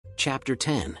Chapter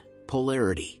 10,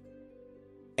 Polarity.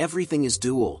 Everything is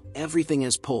dual, everything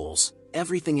has poles,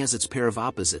 everything has its pair of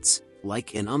opposites,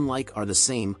 like and unlike are the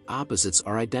same, opposites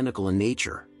are identical in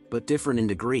nature, but different in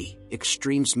degree,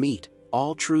 extremes meet,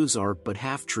 all truths are but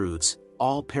half-truths,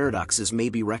 all paradoxes may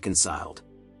be reconciled.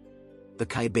 The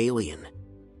Kybalion.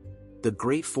 The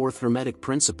great fourth Hermetic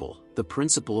principle, the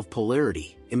principle of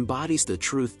polarity, embodies the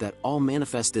truth that all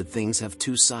manifested things have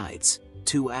two sides,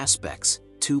 two aspects,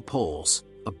 two poles,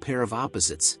 a pair of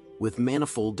opposites, with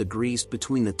manifold degrees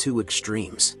between the two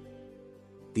extremes.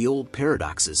 The old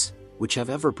paradoxes, which have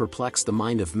ever perplexed the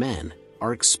mind of men,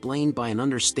 are explained by an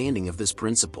understanding of this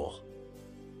principle.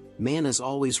 Man has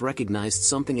always recognized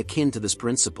something akin to this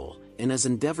principle, and has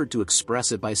endeavored to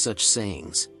express it by such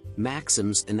sayings,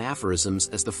 maxims and aphorisms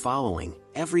as the following: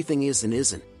 everything is and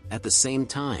isn't, at the same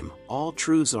time, all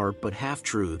truths are but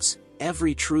half-truths,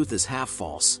 every truth is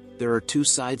half-false, there are two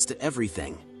sides to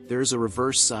everything, there is a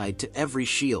reverse side to every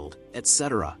shield,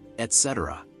 etc.,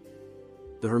 etc.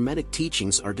 The Hermetic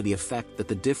teachings are to the effect that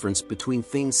the difference between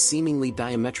things seemingly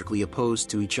diametrically opposed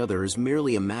to each other is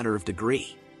merely a matter of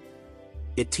degree.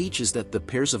 It teaches that the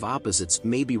pairs of opposites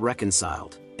may be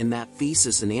reconciled, and that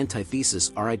thesis and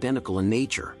antithesis are identical in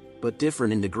nature, but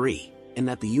different in degree, and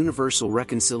that the universal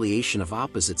reconciliation of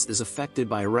opposites is effected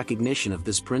by a recognition of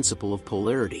this principle of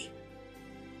polarity.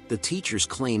 The teachers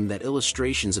claim that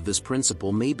illustrations of this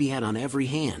principle may be had on every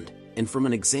hand, and from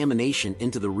an examination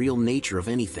into the real nature of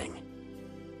anything.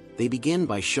 They begin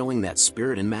by showing that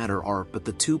spirit and matter are but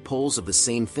the two poles of the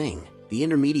same thing, the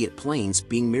intermediate planes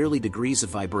being merely degrees of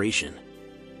vibration.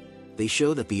 They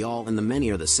show that the all and the many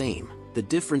are the same, the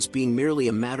difference being merely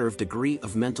a matter of degree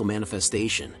of mental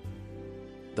manifestation.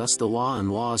 Thus the law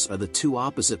and laws are the two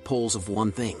opposite poles of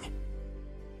one thing.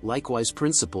 Likewise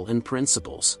principle and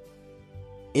principles.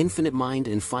 Infinite mind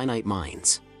and finite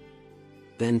minds.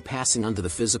 Then passing onto the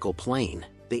physical plane,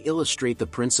 they illustrate the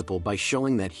principle by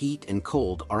showing that heat and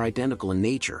cold are identical in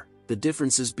nature, the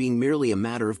differences being merely a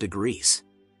matter of degrees.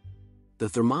 The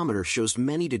thermometer shows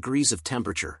many degrees of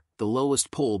temperature, the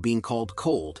lowest pole being called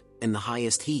cold, and the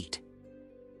highest heat.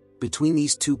 Between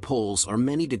these two poles are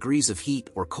many degrees of heat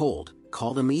or cold,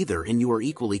 call them either and you are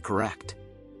equally correct.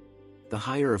 The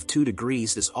higher of 2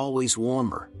 degrees is always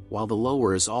warmer, while the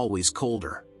lower is always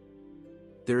colder.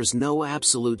 There is no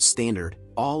absolute standard,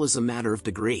 all is a matter of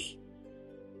degree.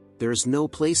 There is no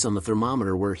place on the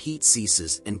thermometer where heat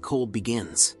ceases and cold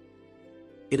begins.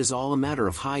 It is all a matter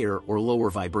of higher or lower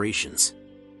vibrations.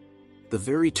 The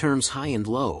very terms high and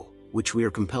low, which we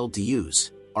are compelled to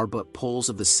use, are but poles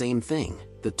of the same thing,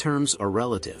 the terms are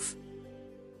relative.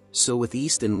 So with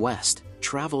east and west,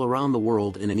 travel around the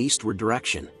world in an eastward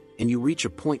direction, and you reach a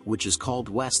point which is called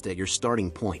west at your starting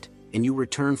point, and you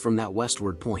return from that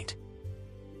westward point.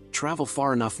 Travel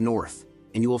far enough north,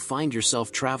 and you will find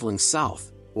yourself traveling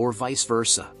south, or vice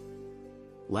versa.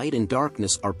 Light and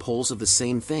darkness are poles of the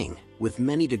same thing, with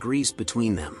many degrees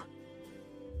between them.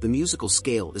 The musical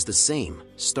scale is the same,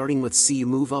 starting with C you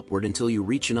move upward until you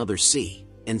reach another C,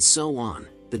 and so on,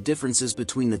 the differences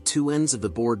between the two ends of the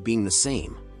board being the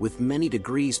same, with many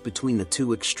degrees between the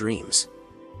two extremes.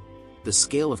 The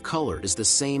scale of color is the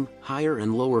same, higher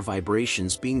and lower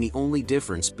vibrations being the only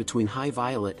difference between high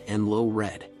violet and low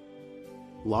red.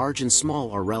 Large and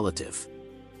small are relative.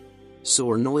 So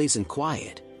are noise and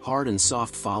quiet, hard and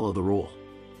soft follow the rule.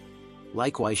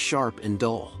 Likewise sharp and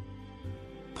dull.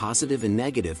 Positive and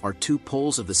negative are two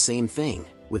poles of the same thing,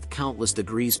 with countless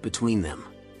degrees between them.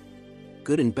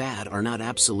 Good and bad are not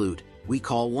absolute, we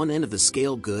call one end of the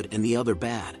scale good and the other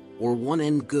bad, or one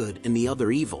end good and the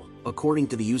other evil, according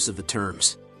to the use of the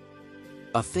terms.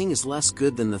 A thing is less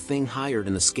good than the thing higher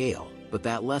in the scale, but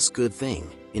that less good thing,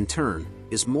 in turn,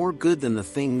 is more good than the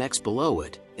thing next below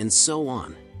it, and so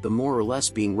on, the more or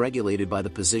less being regulated by the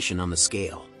position on the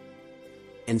scale.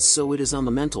 And so it is on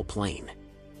the mental plane.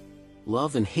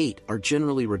 Love and hate are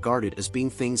generally regarded as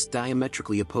being things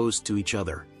diametrically opposed to each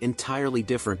other, entirely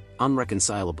different,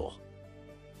 unreconcilable.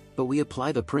 But we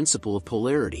apply the principle of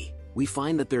polarity, we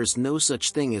find that there is no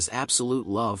such thing as absolute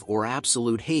love or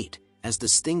absolute hate, as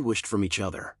distinguished from each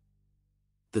other.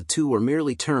 The two are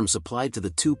merely terms applied to the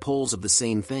two poles of the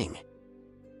same thing.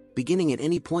 Beginning at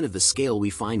any point of the scale we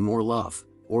find more love,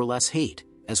 or less hate,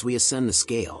 as we ascend the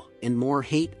scale, and more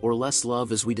hate or less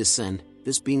love as we descend,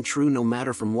 this being true no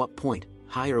matter from what point,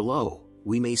 high or low,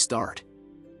 we may start.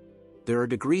 There are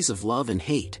degrees of love and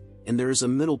hate, and there is a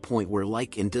middle point where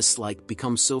like and dislike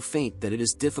become so faint that it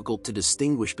is difficult to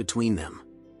distinguish between them.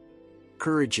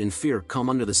 Courage and fear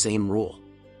come under the same rule.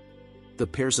 The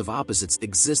pairs of opposites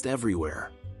exist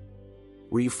everywhere.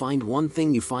 Where you find one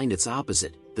thing you find its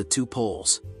opposite, the two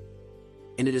poles.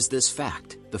 And it is this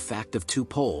fact, the fact of two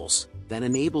poles, that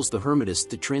enables the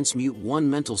Hermetist to transmute one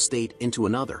mental state into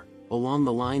another, along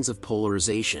the lines of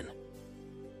polarization.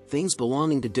 Things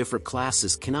belonging to different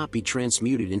classes cannot be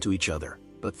transmuted into each other,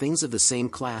 but things of the same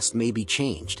class may be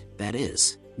changed, that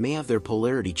is, may have their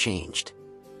polarity changed.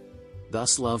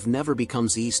 Thus love never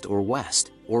becomes east or west,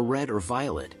 or red or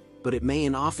violet, but it may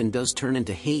and often does turn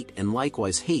into hate, and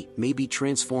likewise hate may be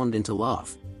transformed into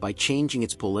love, by changing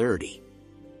its polarity.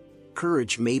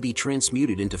 Courage may be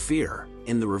transmuted into fear,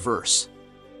 and the reverse.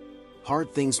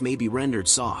 Hard things may be rendered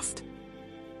soft.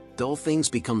 Dull things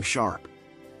become sharp.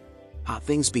 Hot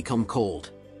things become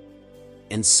cold.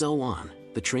 And so on,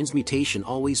 the transmutation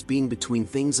always being between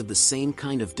things of the same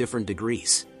kind of different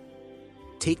degrees.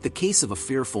 Take the case of a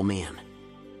fearful man.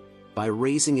 By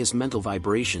raising his mental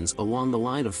vibrations along the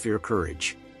line of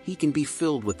fear-courage, he can be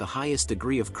filled with the highest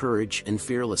degree of courage and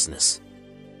fearlessness.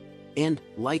 And,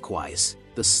 likewise,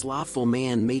 the slothful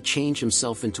man may change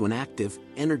himself into an active,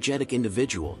 energetic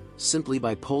individual, simply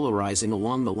by polarizing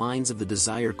along the lines of the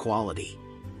desired quality.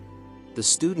 The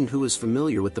student who is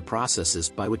familiar with the processes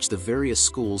by which the various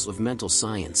schools of mental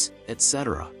science,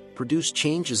 etc., produce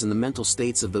changes in the mental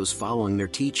states of those following their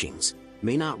teachings,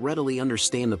 may not readily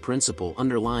understand the principle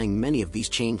underlying many of these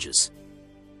changes.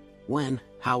 When,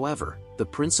 however, the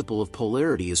principle of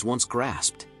polarity is once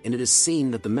grasped, and it is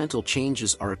seen that the mental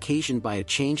changes are occasioned by a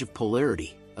change of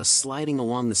polarity, a sliding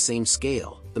along the same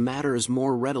scale, the matter is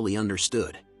more readily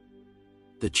understood.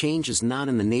 The change is not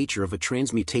in the nature of a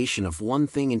transmutation of one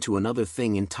thing into another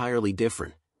thing entirely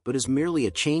different, but is merely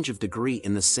a change of degree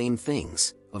in the same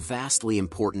things, a vastly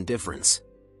important difference.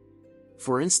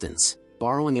 For instance,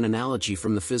 borrowing an analogy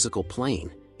from the physical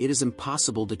plane, it is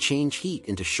impossible to change heat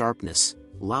into sharpness,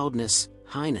 loudness,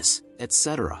 highness,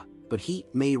 etc., but heat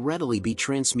may readily be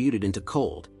transmuted into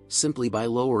cold, simply by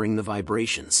lowering the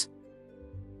vibrations.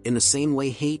 In the same way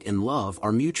hate and love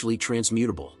are mutually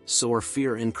transmutable, so are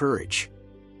fear and courage.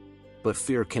 But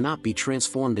fear cannot be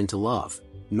transformed into love,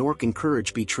 nor can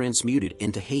courage be transmuted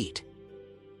into hate.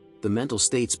 The mental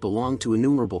states belong to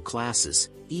innumerable classes,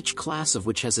 each class of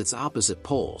which has its opposite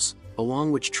poles,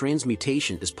 along which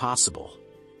transmutation is possible.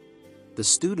 The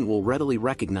student will readily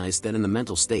recognize that in the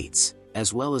mental states,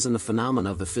 as well as in the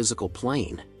phenomena of the physical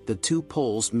plane, the two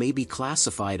poles may be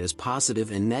classified as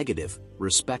positive and negative,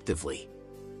 respectively.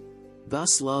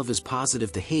 Thus love is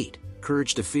positive to hate,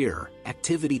 courage to fear,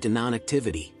 activity to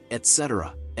non-activity,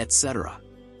 etc., etc.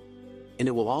 And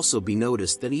it will also be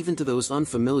noticed that even to those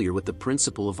unfamiliar with the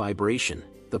principle of vibration,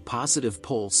 the positive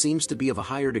pole seems to be of a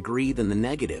higher degree than the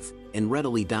negative, and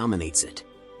readily dominates it.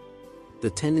 The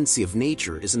tendency of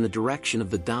nature is in the direction of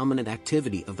the dominant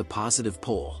activity of the positive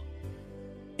pole.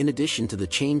 In addition to the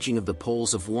changing of the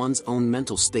poles of one's own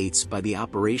mental states by the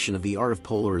operation of the art of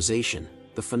polarization,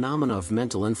 the phenomena of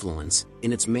mental influence,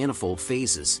 in its manifold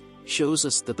phases, shows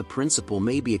us that the principle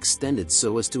may be extended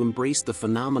so as to embrace the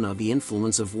phenomena of the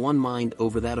influence of one mind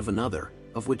over that of another,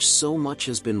 of which so much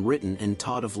has been written and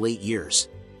taught of late years.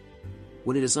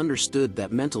 When it is understood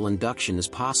that mental induction is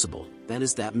possible, that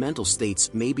is, that mental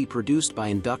states may be produced by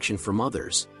induction from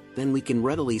others, then we can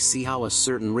readily see how a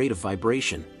certain rate of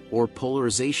vibration, or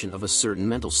polarization of a certain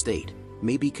mental state,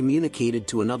 may be communicated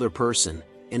to another person,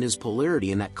 and his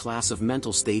polarity in that class of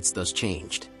mental states thus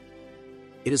changed.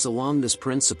 It is along this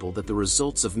principle that the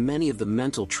results of many of the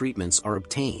mental treatments are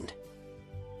obtained.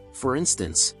 For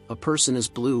instance, a person is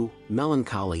blue,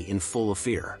 melancholy and full of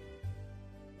fear.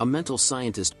 A mental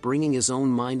scientist bringing his own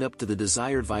mind up to the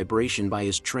desired vibration by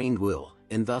his trained will,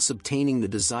 and thus obtaining the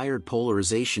desired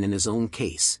polarization in his own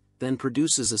case, then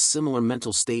produces a similar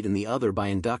mental state in the other by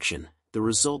induction, the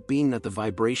result being that the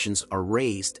vibrations are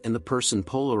raised and the person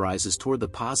polarizes toward the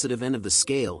positive end of the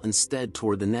scale instead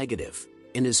toward the negative,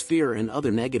 and his fear and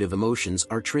other negative emotions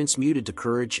are transmuted to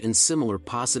courage and similar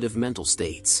positive mental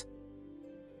states.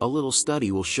 A little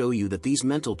study will show you that these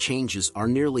mental changes are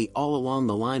nearly all along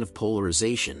the line of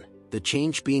polarization, the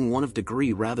change being one of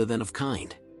degree rather than of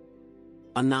kind.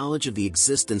 A knowledge of the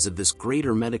existence of this great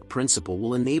Hermetic principle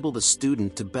will enable the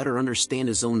student to better understand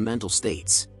his own mental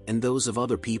states, and those of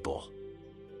other people.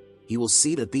 He will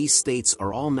see that these states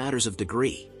are all matters of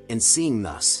degree, and seeing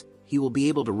thus, he will be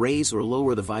able to raise or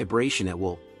lower the vibration at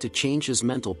will, to change his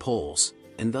mental poles,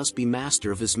 and thus be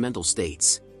master of his mental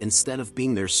states, instead of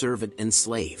being their servant and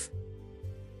slave.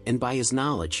 And by his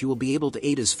knowledge he will be able to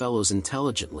aid his fellows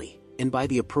intelligently, and by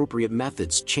the appropriate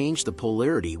methods change the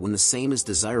polarity when the same is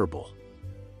desirable.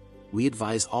 We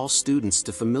advise all students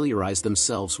to familiarize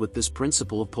themselves with this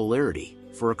principle of polarity,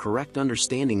 for a correct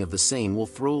understanding of the same will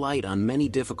throw light on many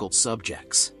difficult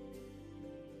subjects.